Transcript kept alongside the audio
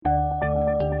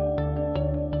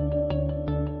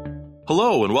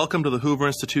Hello, and welcome to the Hoover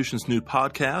Institution's new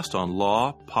podcast on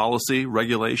law, policy,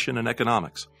 regulation, and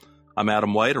economics. I'm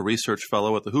Adam White, a research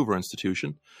fellow at the Hoover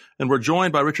Institution, and we're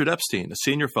joined by Richard Epstein, a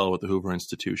senior fellow at the Hoover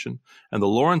Institution, and the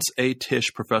Lawrence A.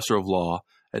 Tisch Professor of Law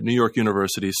at New York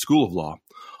University's School of Law.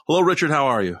 Hello, Richard. How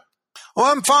are you? Oh,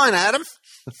 I'm fine, Adam.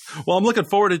 Well, I'm looking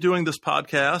forward to doing this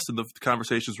podcast and the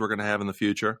conversations we're going to have in the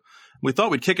future. We thought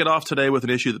we'd kick it off today with an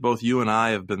issue that both you and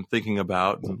I have been thinking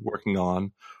about and working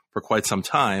on for quite some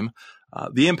time,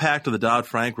 the impact of the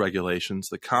Dodd-Frank regulations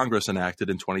that Congress enacted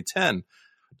in 2010.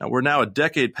 Now, we're now a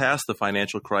decade past the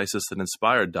financial crisis that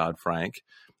inspired Dodd-Frank,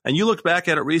 and you looked back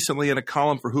at it recently in a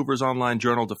column for Hoover's online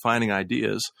journal, Defining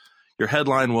Ideas. Your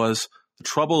headline was The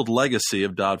Troubled Legacy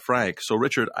of Dodd-Frank. So,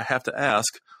 Richard, I have to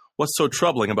ask, what's so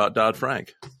troubling about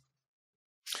Dodd-Frank?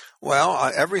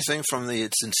 Well, everything from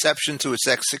its inception to its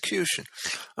execution.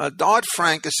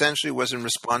 Dodd-Frank essentially was in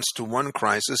response to one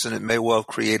crisis, and it may well have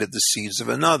created the seeds of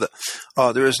another.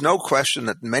 There is no question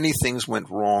that many things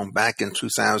went wrong back in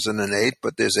 2008,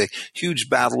 but there's a huge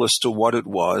battle as to what it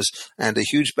was and a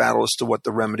huge battle as to what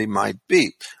the remedy might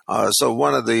be. So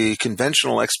one of the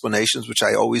conventional explanations, which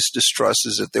I always distrust,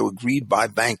 is that they were greed by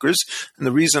bankers. And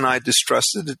the reason I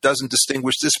distrust it, it doesn't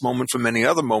distinguish this moment from any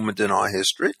other moment in our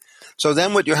history. So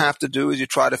then what you have to do is you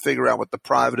try to figure out what the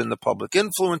private and the public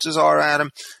influences are, Adam.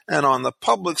 And on the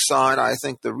public side, I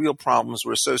think the real problems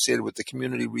were associated with the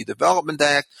Community Redevelopment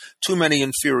Act, too many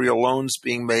inferior loans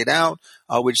being made out,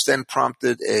 which then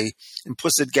prompted a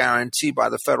implicit guarantee by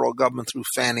the federal government through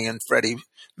Fannie and Freddie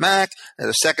Mac, and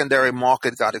the secondary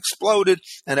market got exploded,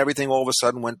 and everything all of a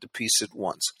sudden went to peace at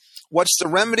once. What's the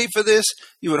remedy for this?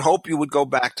 You would hope you would go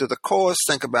back to the cause,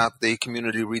 think about the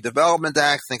Community Redevelopment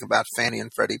Act, think about Fannie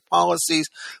and Freddie policies,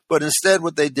 but instead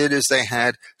what they did is they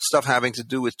had stuff having to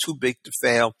do with too big to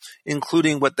fail,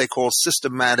 including what they call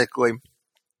systematically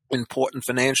important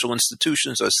financial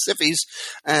institutions, or SIFIs,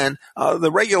 and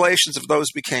the regulations of those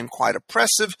became quite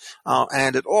oppressive,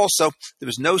 and it also, there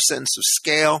was no sense of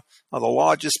scale. The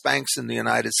largest banks in the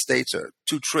United States are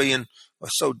 $2 trillion or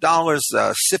so dollars.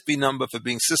 The SIFI number for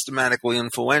being systematically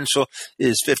influential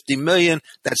is 50 million.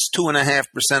 That's 2.5%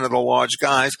 of the large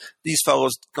guys. These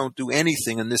fellows don't do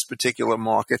anything in this particular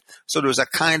market. So there's a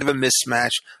kind of a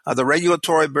mismatch. The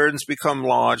regulatory burdens become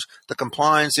large. The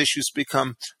compliance issues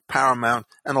become paramount,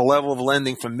 and the level of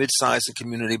lending from mid-sized and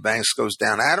community banks goes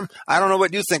down. Adam, I don't know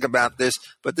what you think about this,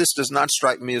 but this does not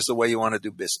strike me as the way you want to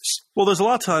do business. Well, there's a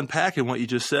lot to unpack in what you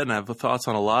just said, and I have thoughts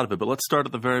on a lot of it. But let's start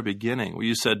at the very beginning, where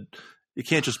you said it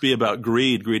can't just be about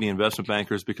greedy investment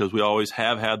bankers, because we always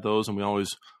have had those and we always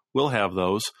will have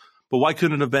those. But why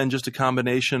couldn't it have been just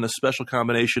a special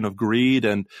combination of greed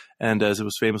and as it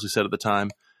was famously said at the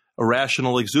time,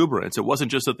 irrational exuberance? It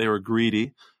wasn't just that they were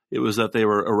greedy. It was that they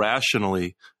were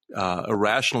irrationally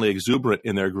exuberant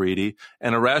in their greedy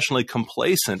and irrationally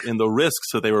complacent in the risks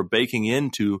that they were baking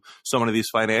into so many of these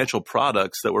financial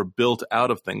products that were built out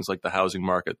of things like the housing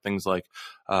market, things like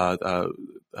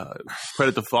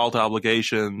credit default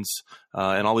obligations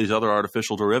and all these other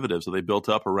artificial derivatives that they built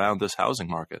up around this housing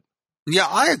market. Yeah,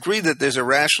 I agree that there's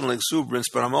irrational exuberance,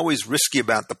 but I'm always risky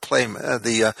about the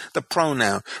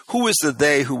pronoun. Who is the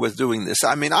they who was doing this?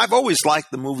 I mean, I've always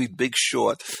liked the movie Big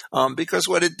Short because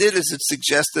what it did is it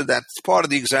suggested that part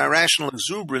of the irrational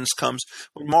exuberance comes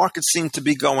when markets seem to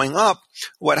be going up.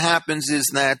 What happens is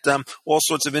that all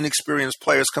sorts of inexperienced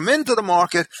players come into the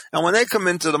market, and when they come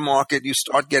into the market, you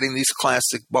start getting these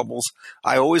classic bubbles.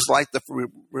 I always liked the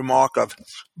remark of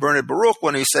Bernard Baruch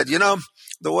when he said,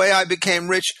 the way I became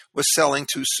rich was selling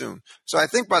too soon. So I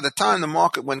think by the time the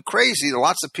market went crazy,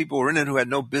 lots of people were in it who had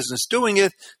no business doing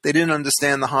it. They didn't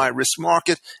understand the high-risk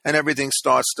market, and everything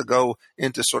starts to go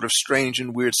into sort of strange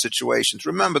and weird situations.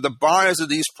 Remember, the buyers of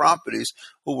these properties,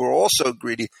 who were also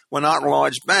greedy, were not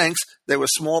large banks. They were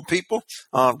small people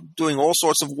doing all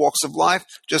sorts of walks of life,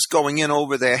 just going in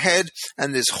over their head.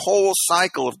 And this whole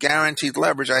cycle of guaranteed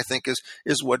leverage, I think,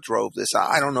 is what drove this.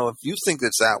 I don't know if you think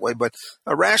it's that way, but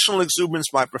irrational exuberance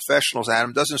by professionals,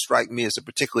 Adam, doesn't strike me as a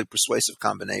particularly persuasive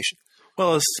combination.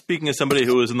 Well, speaking as somebody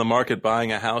who was in the market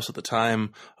buying a house at the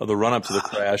time of the run-up to the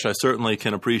crash, I certainly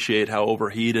can appreciate how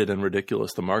overheated and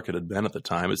ridiculous the market had been at the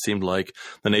time. It seemed like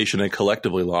the nation had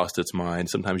collectively lost its mind.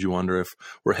 Sometimes you wonder if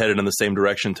we're headed in the same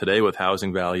direction today with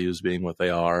housing values being what they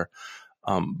are.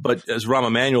 But as Rahm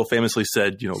Emanuel famously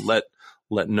said,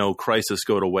 let no crisis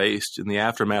go to waste. In the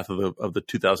aftermath of the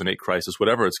 2008 crisis,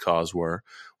 whatever its cause were,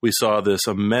 we saw this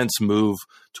immense move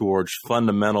towards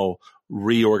fundamental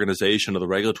reorganization of the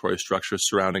regulatory structure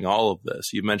surrounding all of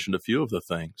this. You mentioned a few of the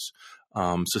things.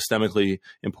 systemically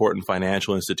important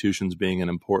financial institutions being an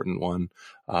important one,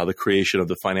 the creation of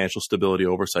the Financial Stability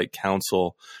Oversight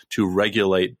Council to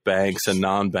regulate banks and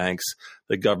non-banks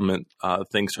that government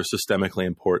thinks are systemically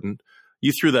important.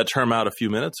 You threw that term out a few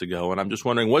minutes ago, and I'm just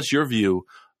wondering, what's your view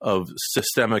of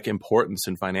systemic importance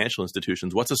in financial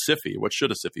institutions? What's a SIFI? What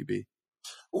should a SIFI be?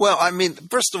 Well, I mean,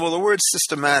 first of all, the word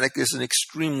systematic is an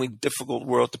extremely difficult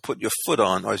word to put your foot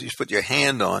on or you put your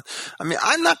hand on. I mean,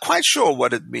 I'm not quite sure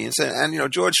what it means.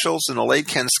 And George Shultz and the late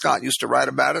Ken Scott used to write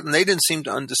about it, and they didn't seem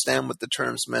to understand what the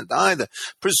terms meant either.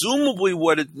 Presumably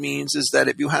what it means is that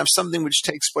if you have something which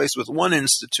takes place with one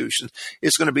institution,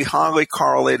 it's going to be highly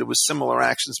correlated with similar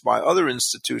actions by other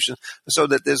institutions so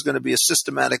that there's going to be a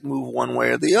systematic move one way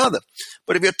or the other.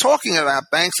 But if you're talking about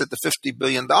banks at the $50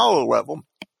 billion level,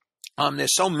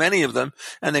 there's so many of them,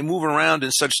 and they move around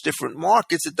in such different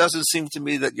markets, it doesn't seem to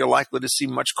me that you're likely to see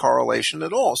much correlation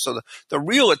at all. So the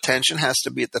real attention has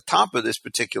to be at the top of this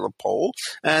particular poll,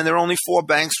 and there are only 4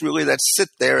 banks really that sit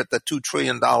there at the $2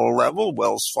 trillion level: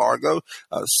 Wells Fargo,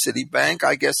 Citibank,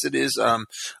 I guess it is,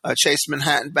 Chase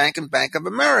Manhattan Bank, and Bank of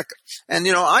America. And,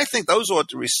 I think those ought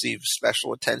to receive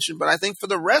special attention, but I think for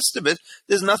the rest of it,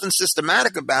 there's nothing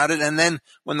systematic about it. And then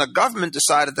when the government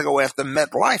decided to go after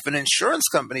MetLife, an insurance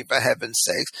company, for heaven's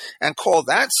sakes, and call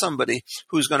that somebody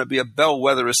who's going to be a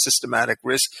bellwether of systematic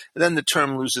risk, then the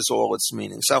term loses all its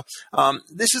meaning. So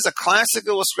this is a classic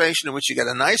illustration in which you get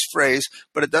a nice phrase,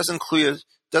 but it isn't clear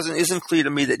to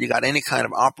me that you got any kind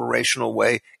of operational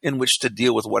way in which to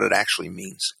deal with what it actually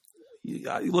means.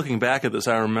 Looking back at this,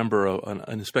 I remember an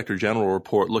Inspector General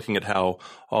report looking at how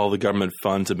all the government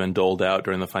funds had been doled out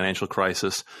during the financial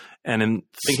crisis. And in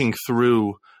thinking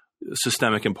through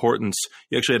systemic importance,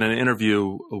 you actually had an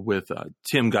interview with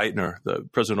Tim Geithner, the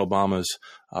President Obama's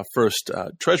first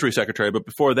Treasury Secretary, but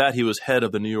before that he was head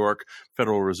of the New York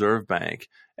Federal Reserve Bank.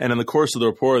 And in the course of the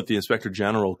report, the Inspector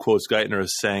General quotes Geithner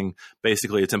as saying,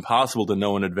 basically, it's impossible to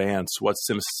know in advance what's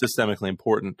systemically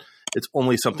important. It's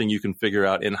only something you can figure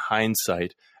out in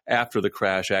hindsight after the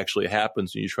crash actually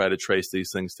happens and you try to trace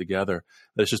these things together.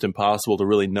 It's just impossible to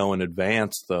really know in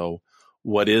advance, though,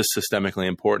 what is systemically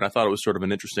important. I thought it was sort of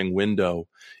an interesting window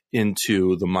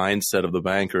into the mindset of the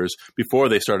bankers before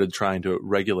they started trying to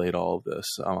regulate all of this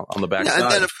on the backside.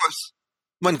 And then, of course,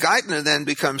 when Geithner then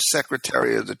becomes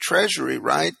Secretary of the Treasury,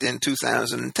 right, in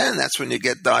 2010, that's when you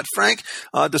get Dodd-Frank.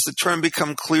 Does the term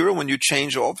become clearer when you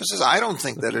change offices? I don't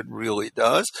think that it really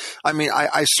does. I mean,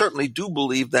 I certainly do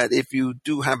believe that if you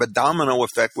do have a domino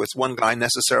effect with one guy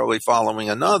necessarily following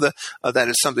another, that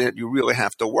is something that you really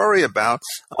have to worry about.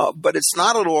 But it's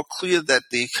not at all clear that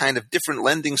the kind of different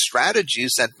lending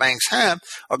strategies that banks have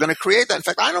are going to create that. In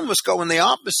fact, I'd almost go in the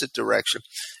opposite direction.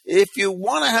 If you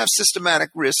want to have systematic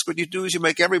risk, what you do is you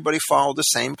make everybody follow the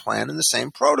same plan and the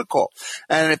same protocol.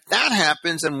 And if that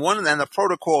happens and the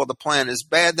protocol of the plan is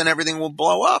bad, then everything will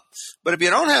blow up. But if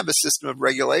you don't have a system of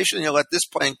regulation, you let this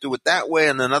bank do it that way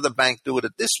and another bank do it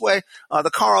this way, the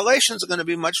correlations are going to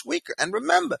be much weaker. And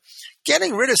remember,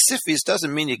 getting rid of SIFIs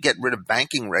doesn't mean you get rid of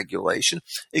banking regulation.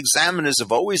 Examiners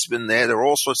have always been there. There are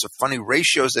all sorts of funny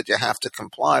ratios that you have to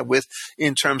comply with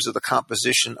in terms of the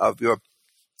composition of your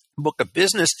book of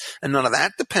business, and none of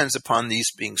that depends upon these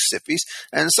being SIFIs.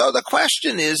 And so the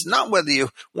question is not whether you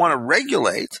want to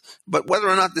regulate, but whether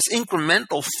or not this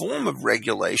incremental form of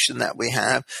regulation that we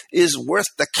have is worth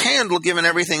the candle given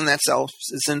everything that's else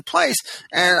is in place.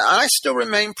 And I still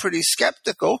remain pretty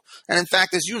skeptical. And in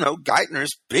fact, as you know,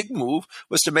 Geithner's big move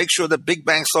was to make sure that big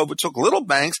banks overtook little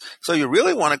banks. So you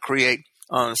really want to create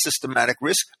systematic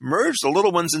risk, merge the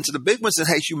little ones into the big ones and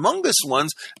hey, humongous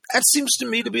ones. That seems to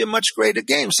me to be a much greater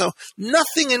game. So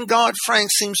nothing in Dodd-Frank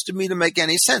seems to me to make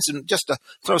any sense. And just to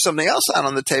throw something else out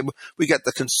on the table, we got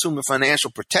the Consumer Financial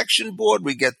Protection Board,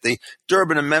 we get the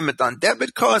Durbin Amendment on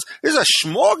debit cards. There's a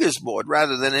smorgasbord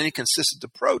rather than any consistent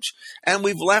approach. And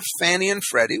we've left Fannie and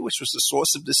Freddie, which was the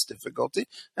source of this difficulty,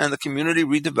 and the Community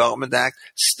Redevelopment Act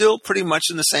still pretty much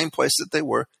in the same place that they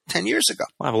were 10 years ago.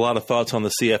 I have a lot of thoughts on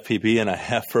the CFPB, and I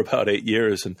have for about 8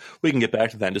 years, and we can get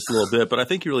back to that in just a little bit. But I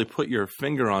think you really put your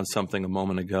finger on something a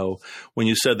moment ago when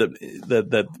you said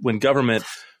that when government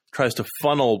tries to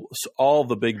funnel all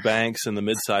the big banks and the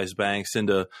mid-sized banks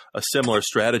into a similar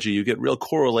strategy, you get real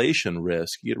correlation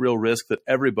risk. You get real risk that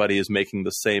everybody is making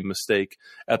the same mistake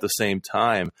at the same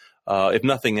time. If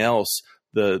nothing else,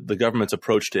 the government's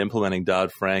approach to implementing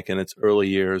Dodd-Frank in its early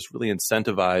years really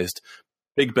incentivized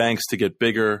big banks to get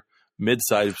bigger,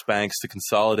 mid-sized banks to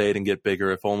consolidate and get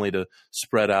bigger, if only to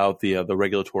spread out the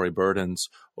regulatory burdens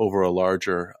over a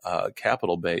larger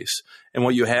capital base. And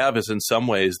what you have is, in some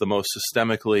ways, the most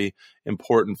systemically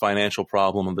important financial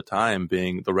problem of the time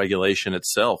being the regulation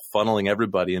itself, funneling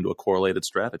everybody into a correlated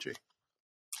strategy.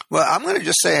 Well, I'm going to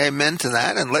just say amen to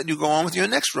that and let you go on with your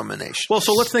next rumination. Well,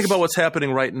 so let's think about what's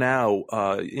happening right now.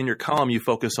 In your column, you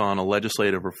focus on a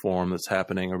legislative reform that's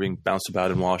happening or being bounced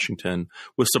about in Washington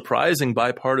with surprising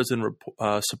bipartisan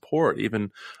support.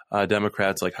 Even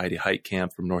Democrats like Heidi Heitkamp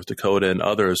from North Dakota and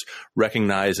others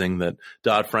recognizing that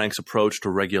Dodd-Frank's approach to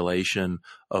regulation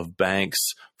of banks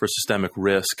for systemic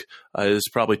risk is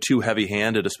probably too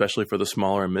heavy-handed, especially for the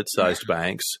smaller and mid-sized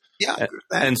banks. Yeah,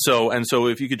 and so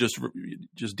if you could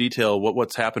just detail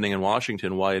what's happening in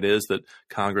Washington, why it is that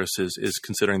Congress is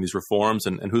considering these reforms,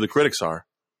 and who the critics are.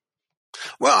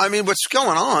 Well, I mean, what's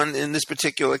going on in this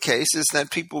particular case is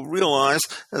that people realize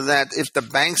that if the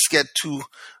banks get too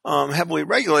heavily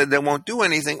regulated, they won't do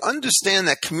anything. Understand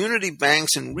that community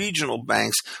banks and regional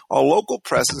banks are local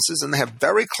presences, and they have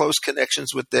very close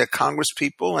connections with their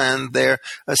congresspeople and their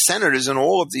senators in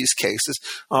all of these cases.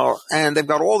 And they've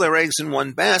got all their eggs in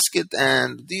one basket,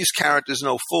 and these characters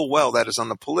know full well, that is on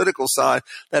the political side,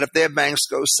 that if their banks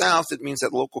go south, it means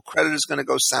that local credit is going to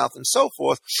go south and so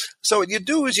forth. So what you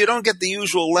do is you don't get the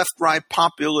usual left-right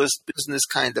populist business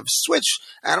kind of switch,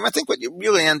 Adam. I think what you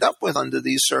really end up with under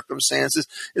these circumstances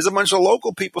is a bunch of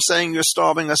local people saying you're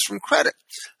starving us from credit.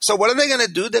 So what are they going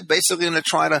to do? They're basically going to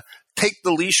try to take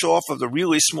the leash off of the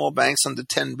really small banks under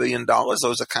 $10 billion.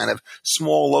 Those are kind of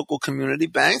small local community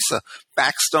banks, a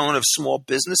backstone of small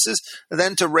businesses, and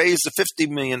then to raise the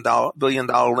 $50 billion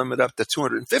limit up to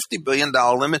 $250 billion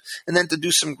limit, and then to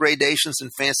do some gradations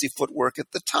and fancy footwork at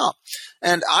the top.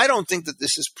 And I don't think that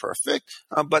this is perfect,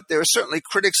 but there are certainly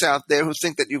critics out there who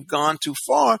think that you've gone too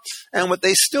far. And what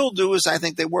they still do is I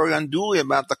think they worry unduly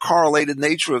about the correlated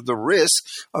nature of the risk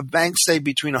of banks, say,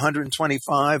 between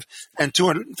 $125 and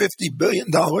 $250 billion.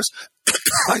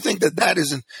 I think that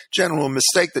is in general a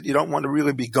mistake, that you don't want to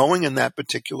really be going in that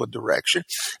particular direction.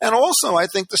 And also, I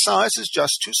think the size is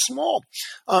just too small.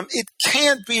 It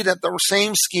can't be that the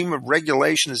same scheme of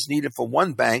regulation is needed for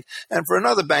one bank and for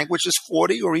another bank, which is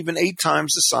 40 or even 8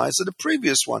 times the size of the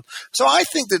previous one. So I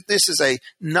think that this is a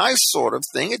nice sort of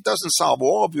thing. It doesn't solve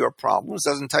all of your problems,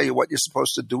 doesn't tell you what you're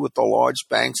supposed to do with the large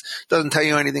banks, doesn't tell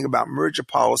you anything about merger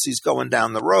policies going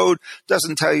down the road,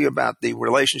 doesn't tell you about the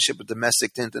relationship with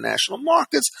domestic to international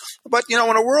markets. But, in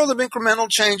a world of incremental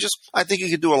changes, I think you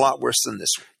could do a lot worse than this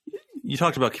one. You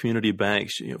talked about community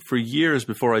banks. For years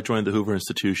before I joined the Hoover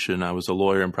Institution, I was a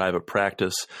lawyer in private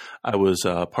practice. I was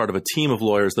part of a team of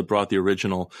lawyers that brought the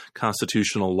original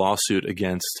constitutional lawsuit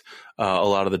against a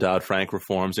lot of the Dodd-Frank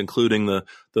reforms, including the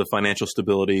financial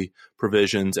stability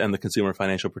provisions and the Consumer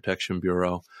Financial Protection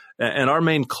Bureau. And our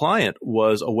main client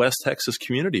was a West Texas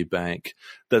community bank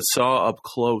that saw up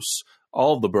close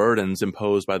all of the burdens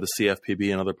imposed by the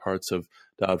CFPB and other parts of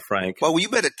Dodd-Frank. Well, you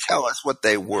better tell us what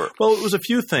they were. Well, it was a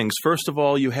few things. First of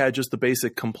all, you had just the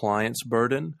basic compliance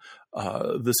burden.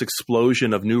 This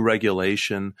explosion of new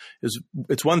regulation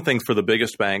it's one thing for the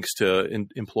biggest banks to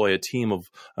employ a team of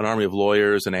an army of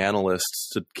lawyers and analysts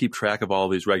to keep track of all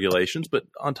of these regulations. But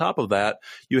on top of that,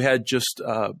 you had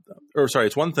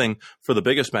it's one thing for the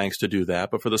biggest banks to do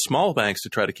that, but for the small banks to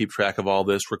try to keep track of all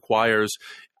this requires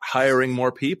hiring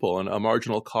more people and a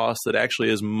marginal cost that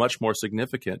actually is much more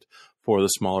significant for the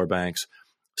smaller banks.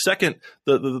 Second,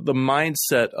 the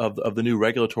mindset of the new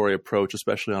regulatory approach,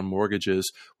 especially on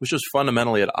mortgages, was just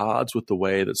fundamentally at odds with the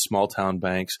way that small town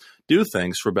banks do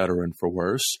things, for better and for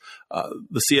worse.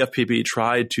 The CFPB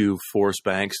tried to force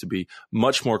banks to be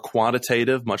much more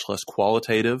quantitative, much less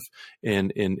qualitative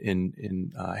in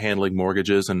handling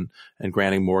mortgages and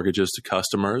granting mortgages to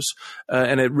customers.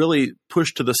 And it really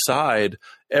pushed to the side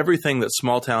everything that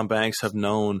small town banks have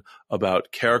known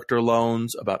about character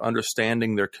loans, about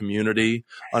understanding their community,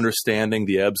 understanding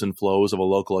the ebbs and flows of a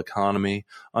local economy,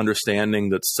 understanding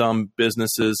that some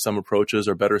businesses, some approaches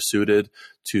are better suited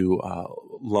to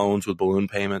loans with balloon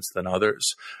payments than others.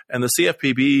 And the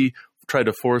CFPB tried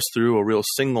to force through a real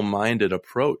single-minded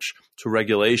approach to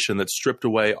regulation that stripped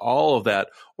away all of that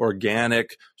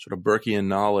organic sort of Burkean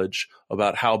knowledge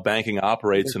about how banking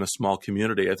operates in a small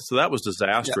community. So that was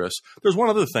disastrous. Yeah. There's one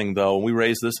other thing, though, and we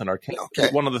raised this in our case.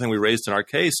 Okay. One other thing we raised in our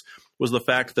case was the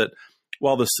fact that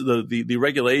while the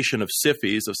regulation of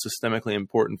SIFIs, of systemically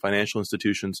important financial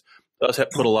institutions, does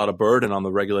put a lot of burden on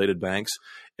the regulated banks,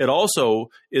 it also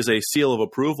is a seal of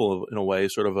approval, in a way,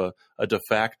 sort of a de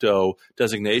facto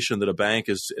designation that a bank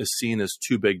is seen as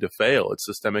too big to fail. It's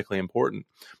systemically important.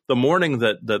 The morning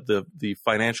that the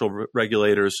financial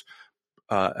regulators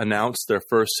announced their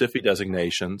first SIFI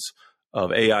designations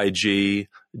of AIG,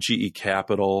 GE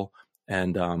Capital,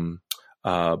 and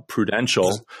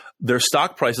Prudential, their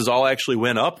stock prices all actually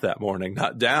went up that morning,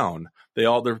 not down.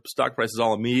 Their stock prices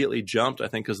all immediately jumped, I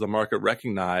think, because the market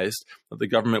recognized that the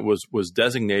government was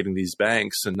designating these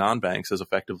banks and non-banks as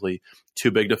effectively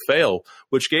too big to fail,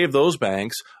 which gave those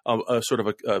banks a sort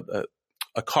of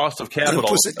a cost of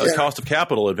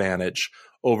capital advantage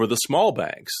over the small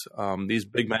banks. These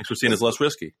big banks were seen as less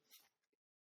risky.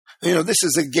 This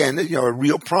is, again, a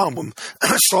real problem.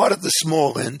 Start at the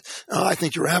small end. I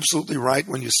think you're absolutely right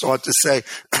when you start to say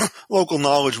local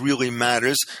knowledge really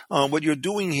matters. What you're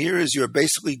doing here is you're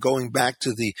basically going back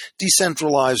to the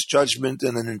decentralized judgment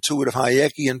in an intuitive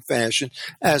Hayekian fashion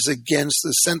as against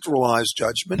the centralized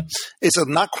judgment. It's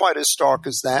not quite as stark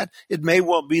as that. It may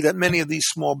well be that many of these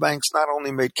small banks not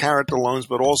only made character loans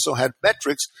but also had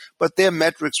metrics, but their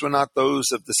metrics were not those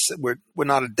of were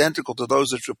not identical to those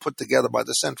that were put together by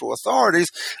the central authorities.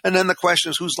 And then the question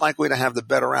is, who's likely to have the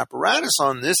better apparatus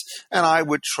on this? And I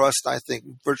would trust, I think,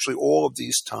 virtually all of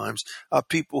these times,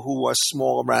 people who are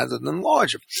smaller rather than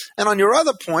larger. And on your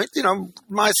other point,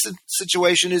 my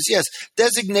situation is, yes,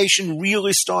 designation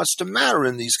really starts to matter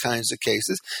in these kinds of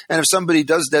cases. And if somebody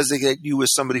does designate you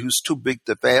as somebody who's too big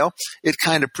to fail, it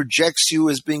kind of projects you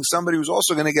as being somebody who's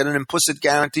also going to get an implicit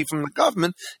guarantee from the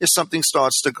government if something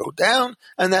starts to go down.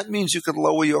 And that means you could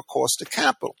lower your cost of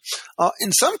capital.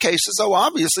 In some cases, though,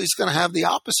 obviously it's going to have the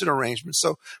opposite arrangement.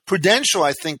 So Prudential,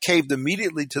 I think, caved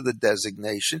immediately to the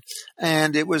designation,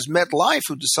 and it was MetLife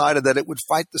who decided that it would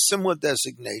fight the similar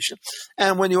designation.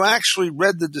 And when you actually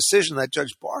read the decision that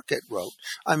Judge Barkett wrote,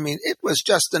 I mean, it was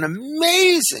just an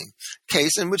amazing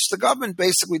case in which the government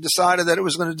basically decided that it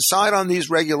was going to decide on these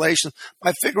regulations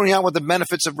by figuring out what the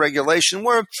benefits of regulation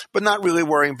were, but not really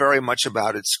worrying very much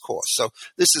about its cost. So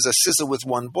this is a scissor with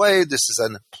one blade. This is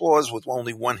an applause with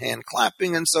only one hand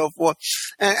clapping and so forth.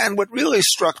 And what really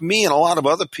struck me and a lot of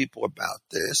other people about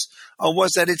this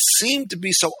was that it seemed to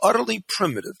be so utterly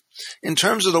primitive in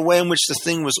terms of the way in which the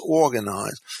thing was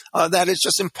organized, that it's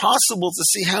just impossible to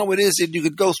see how it is that you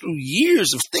could go through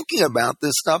years of thinking about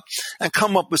this stuff and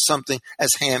come up with something as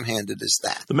ham-handed as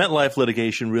that. The MetLife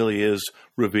litigation really is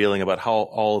revealing about how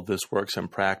all of this works in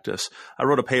practice. I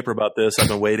wrote a paper about this. I've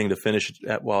been waiting to finish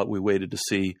it while we waited to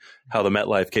see how the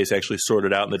MetLife case actually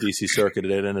sorted out in the D.C. Circuit.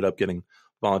 It ended up getting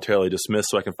voluntarily dismissed,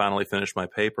 so I can finally finish my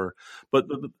paper. But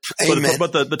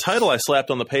the title I slapped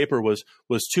on the paper was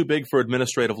too big for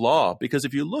administrative law, because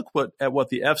if you look at what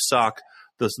the FSOC,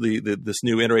 this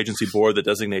new interagency board that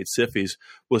designates SIFIs,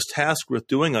 was tasked with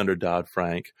doing under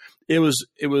Dodd-Frank, it was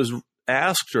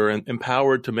asked or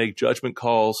empowered to make judgment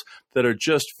calls that are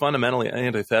just fundamentally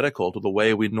antithetical to the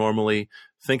way we normally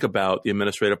think about the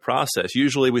administrative process.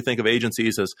 Usually we think of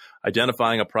agencies as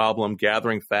identifying a problem,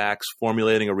 gathering facts,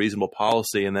 formulating a reasonable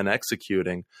policy, and then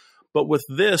executing. But with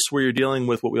this, where you're dealing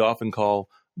with what we often call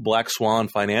black swan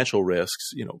financial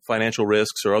risks, financial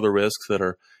risks or other risks that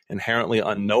are inherently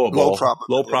unknowable,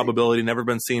 low probability, never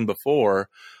been seen before,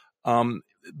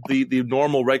 the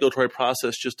normal regulatory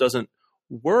process just doesn't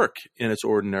work in its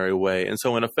ordinary way. And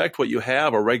so in effect, what you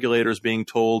have are regulators being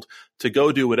told to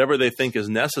go do whatever they think is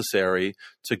necessary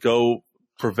to go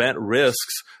prevent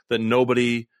risks that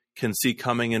nobody can see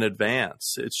coming in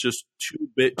advance. It's just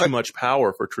too much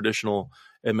power for traditional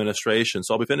administration.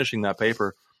 So I'll be finishing that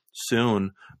paper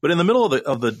soon. But in the middle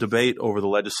of the debate over the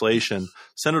legislation,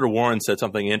 Senator Warren said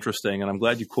something interesting, and I'm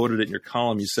glad you quoted it in your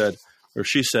column.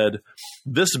 She said,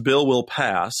 this bill will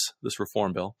pass, this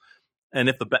reform bill, and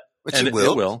if it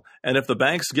will. And if the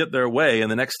banks get their way in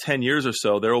the next 10 years or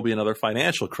so, there will be another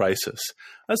financial crisis.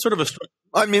 That's sort of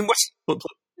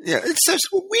it's just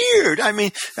weird. I mean,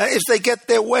 if they get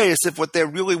their way, as if what they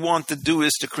really want to do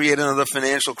is to create another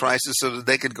financial crisis so that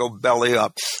they could go belly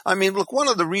up. I mean, look, one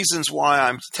of the reasons why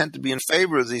I tend to be in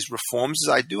favor of these reforms is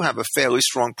I do have a fairly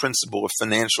strong principle of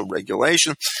financial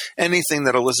regulation. Anything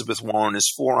that Elizabeth Warren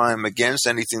is for, I am against.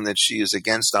 Anything that she is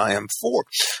against, I am for.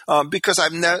 Because I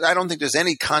don't think there's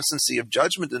any constancy of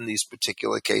judgment in these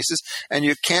particular cases, and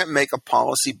you can't make a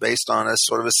policy based on a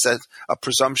sort of a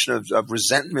presumption of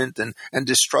resentment and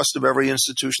distrust of every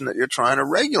institution that you're trying to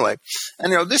regulate.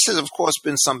 And, this has, of course,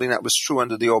 been something that was true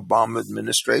under the Obama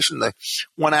administration. The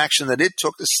one action that it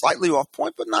took is slightly off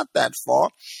point, but not that far,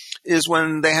 is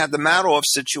when they had the Madoff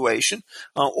situation.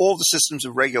 All the systems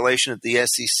of regulation at the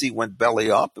SEC went belly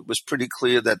up. It was pretty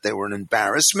clear that they were an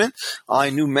embarrassment. I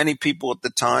knew many people at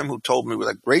the time who told me with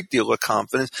a great deal of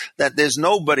confidence that there's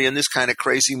nobody in this kind of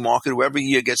crazy market who every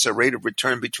year gets a rate of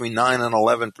return between 9 and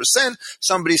 11%.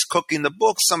 Somebody's cooking the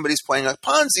books. Somebody's playing a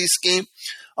Ponzi scheme.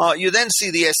 You then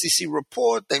see the SEC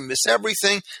report, they miss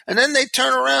everything, and then they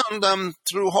turn around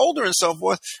through Holder and so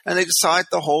forth, and they decide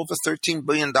to hold the $13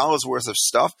 billion worth of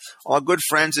stuff. Our good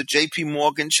friends at J.P.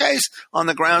 Morgan Chase, on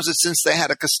the grounds that since they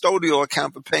had a custodial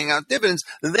account for paying out dividends,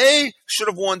 they should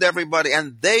have warned everybody,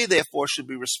 and they therefore should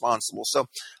be responsible. So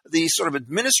the sort of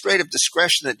administrative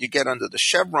discretion that you get under the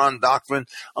Chevron doctrine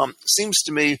seems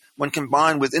to me, when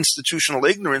combined with institutional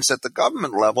ignorance at the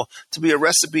government level, to be a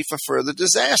recipe for further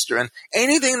disaster. And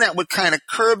anything that would kind of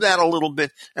curb that a little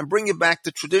bit and bring you back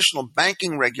to traditional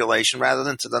banking regulation rather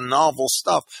than to the novel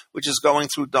stuff which is going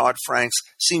through Dodd-Frank's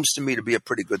seems to me to be a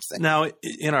pretty good thing. Now,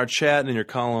 in our chat and in your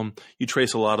column, you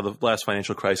trace a lot of the last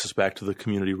financial crisis back to the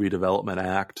Community Redevelopment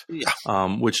Act,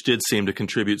 which did seem to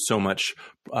contribute so much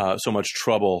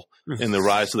trouble in the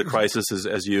rise of the crisis,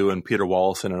 as you and Peter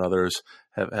Wallison and others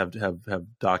have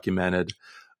documented.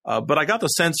 But I got the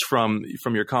sense from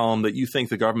your column that you think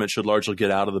the government should largely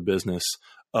get out of the business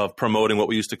of promoting what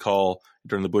we used to call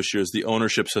during the Bush years the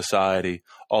ownership society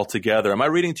altogether. Am I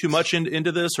reading too much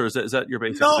into this, or is that your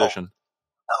basic position?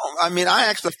 I mean,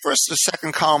 the first or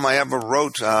second column I ever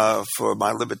wrote for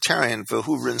my libertarian for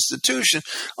Hoover Institution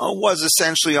was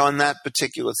essentially on that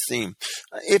particular theme.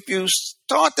 If you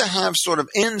start to have sort of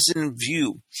ends in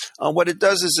view, what it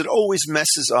does is it always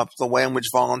messes up the way in which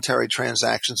voluntary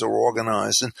transactions are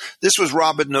organized. And this was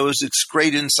Robert Nozick's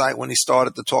great insight when he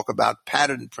started to talk about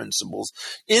pattern principles.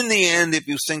 In the end, if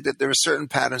you think that there are certain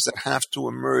patterns that have to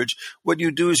emerge, what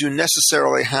you do is you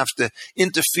necessarily have to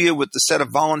interfere with the set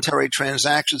of voluntary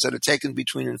transactions that are taken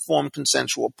between informed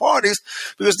consensual parties,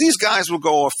 because these guys will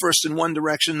go first in one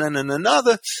direction, then in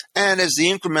another, and as the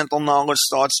incremental knowledge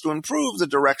starts to improve, the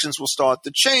directions will start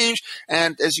to change.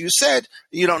 And as you said,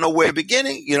 you don't know where you're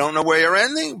beginning, you don't know where you're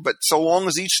ending, but so long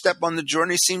as each step on the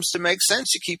journey seems to make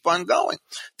sense, you keep on going.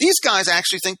 These guys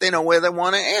actually think they know where they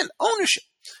want to end, ownership.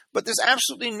 But there's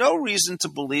absolutely no reason to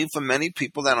believe for many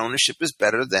people that ownership is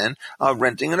better than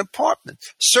renting an apartment.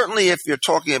 Certainly if you're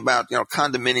talking about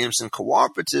condominiums and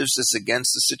cooperatives, it's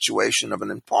against the situation of an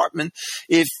apartment.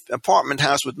 If apartment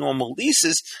house with normal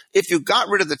leases, if you got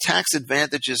rid of the tax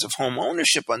advantages of home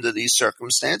ownership under these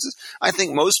circumstances, I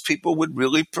think most people would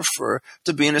really prefer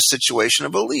to be in a situation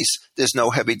of a lease. There's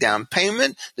no heavy down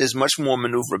payment. There's much more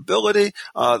maneuverability.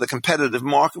 The competitive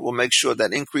market will make sure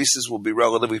that increases will be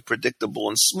relatively predictable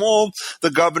and small.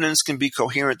 The governance can be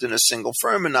coherent in a single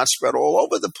firm and not spread all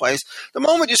over the place. The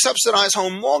moment you subsidize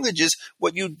home mortgages,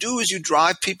 what you do is you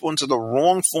drive people into the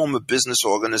wrong form of business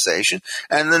organization.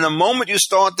 And then the moment you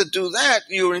start to do that,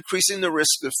 you're increasing the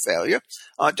risk of failure.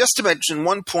 Just to mention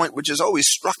one point which has always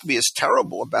struck me as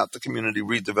terrible about the Community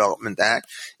Redevelopment Act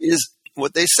is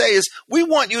what they say is, we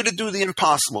want you to do the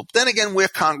impossible. Then again, we're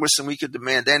Congress and we could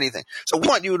demand anything. So we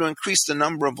want you to increase the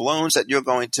number of loans that you're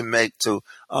going to make to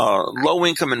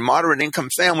low-income and moderate-income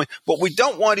family, but we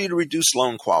don't want you to reduce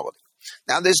loan quality.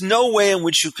 Now, there's no way in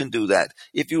which you can do that.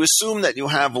 If you assume that you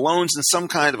have loans in some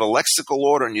kind of a lexical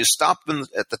order and you stop them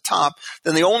at the top,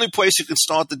 then the only place you can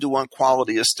start to do on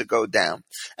quality is to go down.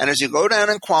 And as you go down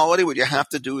in quality, what you have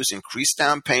to do is increase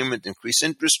down payment, increase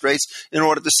interest rates in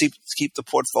order to keep the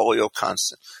portfolio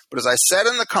constant. But as I said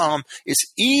in the column,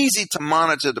 it's easy to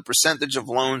monitor the percentage of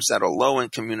loans that are low in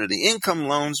community income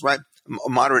loans, right?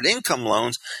 Moderate income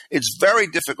loans. It's very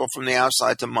difficult from the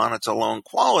outside to monitor loan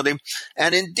quality.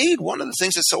 And indeed, one of the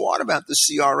things that's so odd about the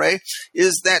CRA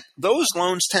is that those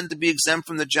loans tend to be exempt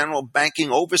from the general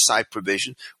banking oversight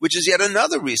provision, which is yet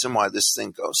another reason why this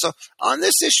thing goes. So on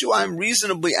this issue, I'm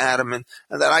reasonably adamant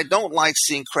that I don't like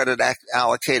seeing credit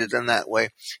allocated in that way.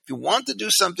 If you want to do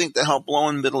something to help low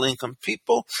and middle income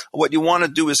people, what you want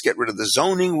to do is get rid of the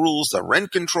zoning rules, the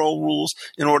rent control rules,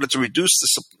 in order to reduce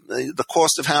the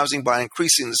cost of housing by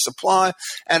increasing the supply.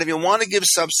 And if you want to give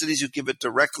subsidies, you give it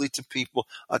directly to people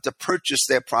to purchase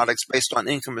their products based on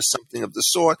income or something of the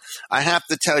sort. I have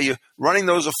to tell you, running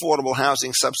those affordable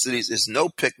housing subsidies is no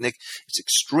picnic. It's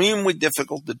extremely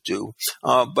difficult to do.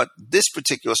 But this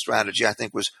particular strategy, I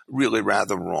think, was really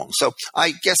rather wrong. So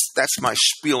I guess that's my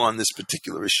spiel on this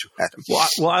particular issue, Adam.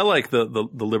 Well, I like the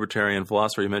libertarian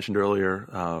philosopher you mentioned earlier,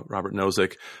 Robert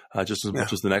Nozick, just as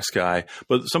much as the next guy.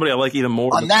 But somebody I like even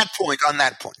more on that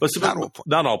point. But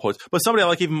not all points. But somebody I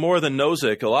like even more than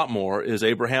Nozick, a lot more, is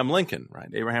Abraham Lincoln. Right?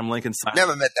 Abraham Lincoln signed.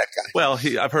 Never met that guy. Well,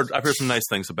 I've heard some nice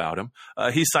things about him.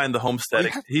 He signed the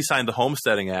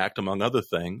Homesteading Act, among other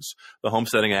things. The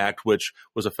Homesteading Act, which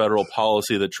was a federal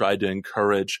policy that tried to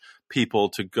encourage people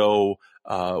to go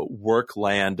work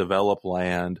land, develop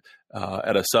land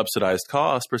at a subsidized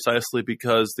cost, precisely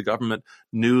because the government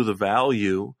knew the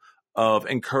value of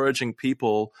encouraging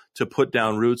people to put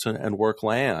down roots and work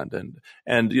land.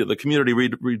 And the Community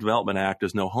Redevelopment Act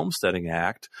is no homesteading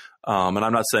act. And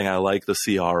I'm not saying I like the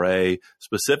CRA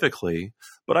specifically,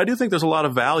 but I do think there's a lot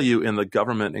of value in the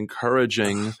government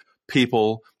encouraging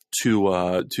people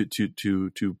to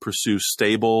pursue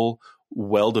stable,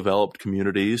 well-developed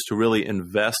communities, to really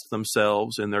invest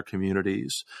themselves in their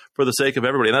communities for the sake of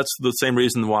everybody. And that's the same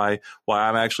reason why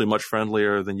I'm actually much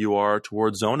friendlier than you are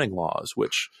towards zoning laws,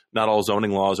 which not all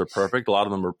zoning laws are perfect. A lot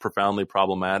of them are profoundly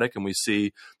problematic, and we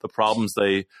see the problems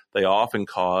they often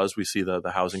cause. We see the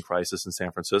housing crisis in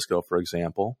San Francisco, for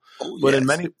example. Oh,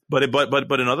 yes.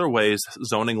 But in other ways,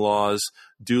 zoning laws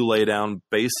do lay down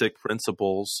basic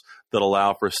principles that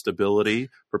allow for stability,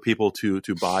 for people to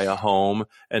buy a home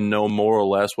and know more or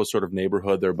less what sort of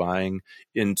neighborhood they're buying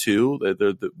into.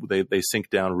 They sink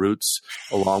down roots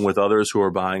along with others who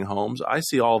are buying homes. I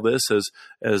see all this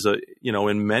as a,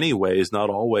 in many ways, not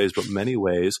always, but many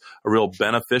ways, a real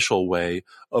beneficial way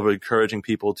of encouraging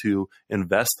people to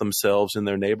invest themselves in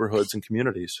their neighborhoods and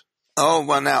communities. Oh,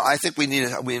 well, now I think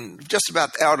we're just about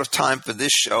out of time for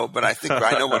this show, but I think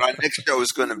I know what our next show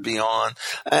is going to be on.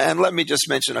 And let me just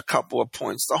mention a couple of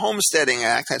points. The Homesteading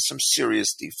Act has some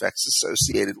serious defects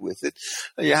associated with it.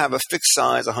 You have a fixed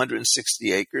size,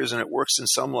 160 acres, and it works in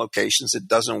some locations. It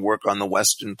doesn't work on the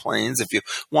Western Plains. If you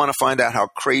want to find out how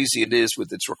crazy it is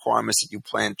with its requirements that you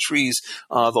plant trees,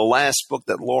 the last book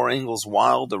that Laura Ingalls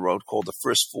Wilder wrote, called The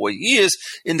First 4 Years,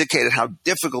 indicated how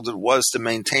difficult it was to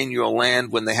maintain your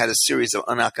land when they had a series of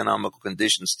uneconomical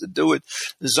conditions to do it.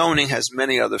 The zoning has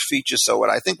many other features. So what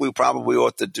I think we probably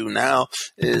ought to do now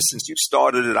is, since you've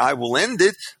started it, I will end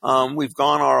it. We've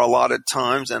gone our allotted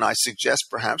times, and I suggest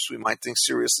perhaps we might think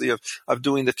seriously of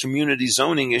doing the community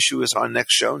zoning issue as our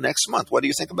next show next month. What do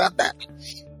you think about that?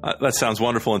 That sounds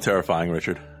wonderful and terrifying,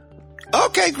 Richard.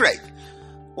 Okay, great.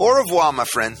 Au revoir, my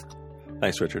friend.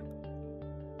 Thanks, Richard.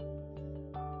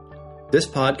 This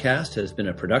podcast has been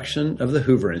a production of the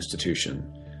Hoover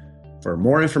Institution. For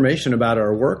more information about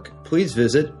our work, please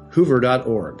visit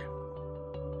hoover.org.